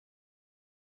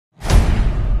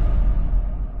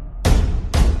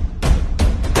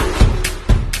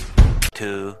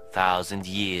2,000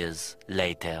 years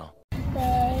later.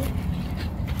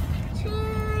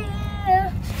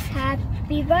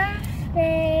 Happy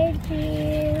birthday to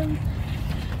you.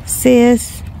 Sis.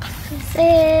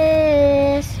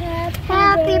 Sis,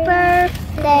 happy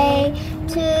birthday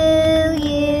to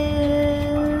you.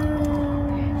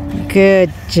 Good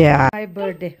job. My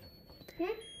birthday.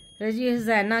 Raji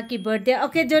Hussaina ki birthday.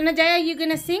 Okay, Jonah Jaya, you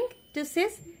gonna sing to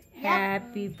sis?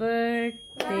 Happy birthday.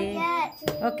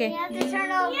 Okay. You have to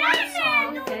turn all the lights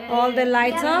off. Okay. All the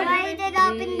lights off. Light it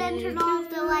up and then turn off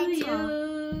the lights off.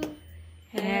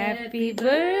 Happy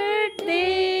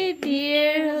birthday,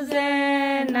 dear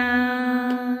Hosanna.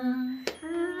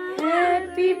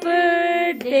 Happy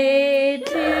birthday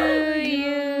to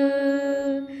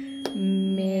you.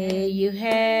 May you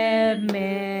have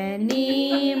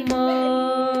many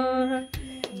more.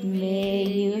 May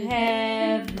you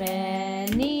have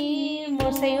many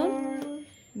more. Sayun.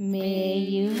 May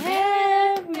you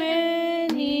have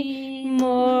many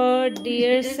more,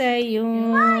 dear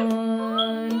Sayun.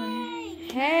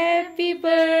 Happy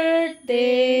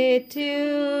birthday to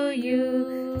you.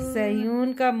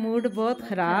 सयून का mood बहुत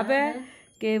ख़राब है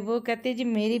कि वो कहते जी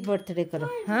मेरी birthday करो।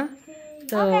 हाँ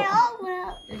तो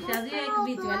शादी एक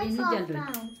बीच वाली नहीं चल रही।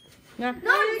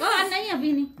 नहीं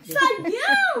अभी नहीं।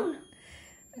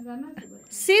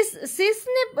 सिस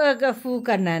ने फू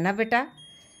करना है ना बेटा।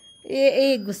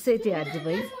 ये गुस्से थे आज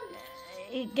भाई।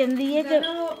 कहती है कि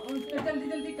जल्दी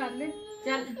जल्दी कर ले।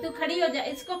 चल तू खड़ी हो जा,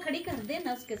 इसको खड़ी कर दे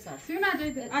ना उसके साथ।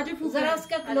 आज जरा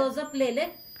उसका क्लोजअप ले ले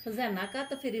हुसैना का,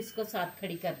 तो फिर इसको साथ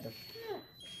खड़ी कर दो।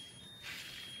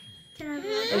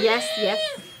 यस यस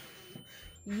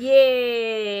ये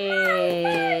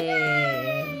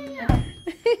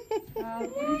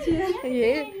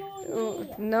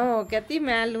नो कहती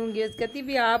मैं लूंगी, कहती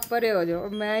भी आप परे हो जाओ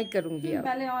मैं ही करूंगी।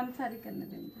 पहले ऑन सारी करने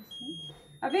देंगे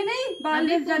अभी नहीं, बाल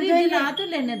जला तो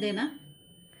लेने देना।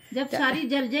 जब सारी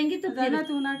जल जाएंगी तो फिर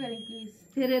तू ना करी प्लीज,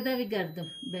 फिर एदा भी कर दो।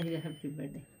 हैप्पी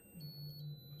बर्थडे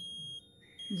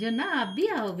जो ना आप भी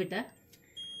आओ बेटा,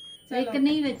 एक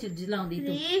नहीं विच जलाउंदी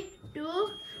तू। 3, 2,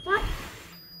 1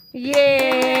 ये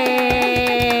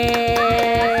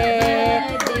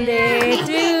birthday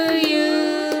to you,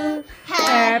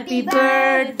 happy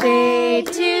birthday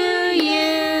to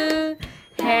you,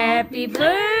 happy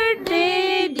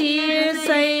birthday dear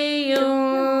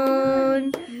Sayun,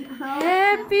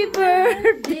 happy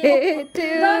birthday to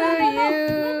you.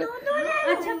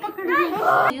 अच्छा पकड़ो।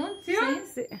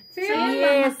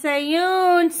 Yeah,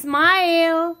 Sayun,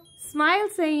 smile, smile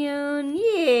Sayun,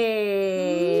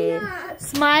 yeah,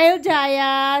 smile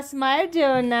Jaya, smile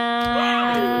Jonah.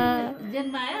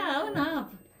 जन्माया आओ ना आप।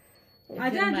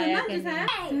 आजा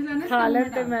जोना खालन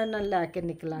पे मैं ना लाके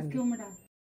निकलांगी।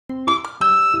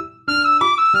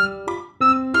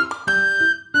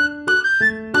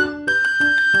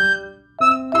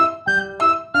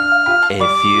 A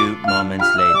few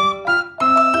moments later.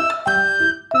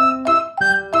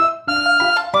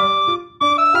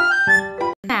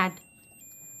 Dad,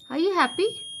 are you happy?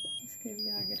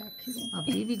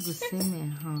 अभी भी गुस्से में।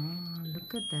 हाँ,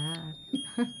 look at that.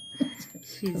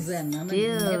 She's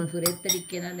still बुरे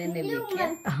तरीके ना लेने देखिए।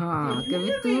 हाँ, कभी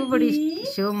तू बड़ी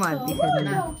शो मारती है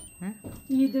ना।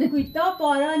 ये देखो इतना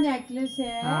प्यारा नेकलेस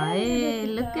है। हाय,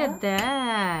 look at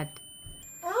that.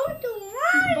 I want to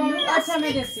run. अच्छा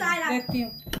मैं देखती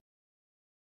हूँ।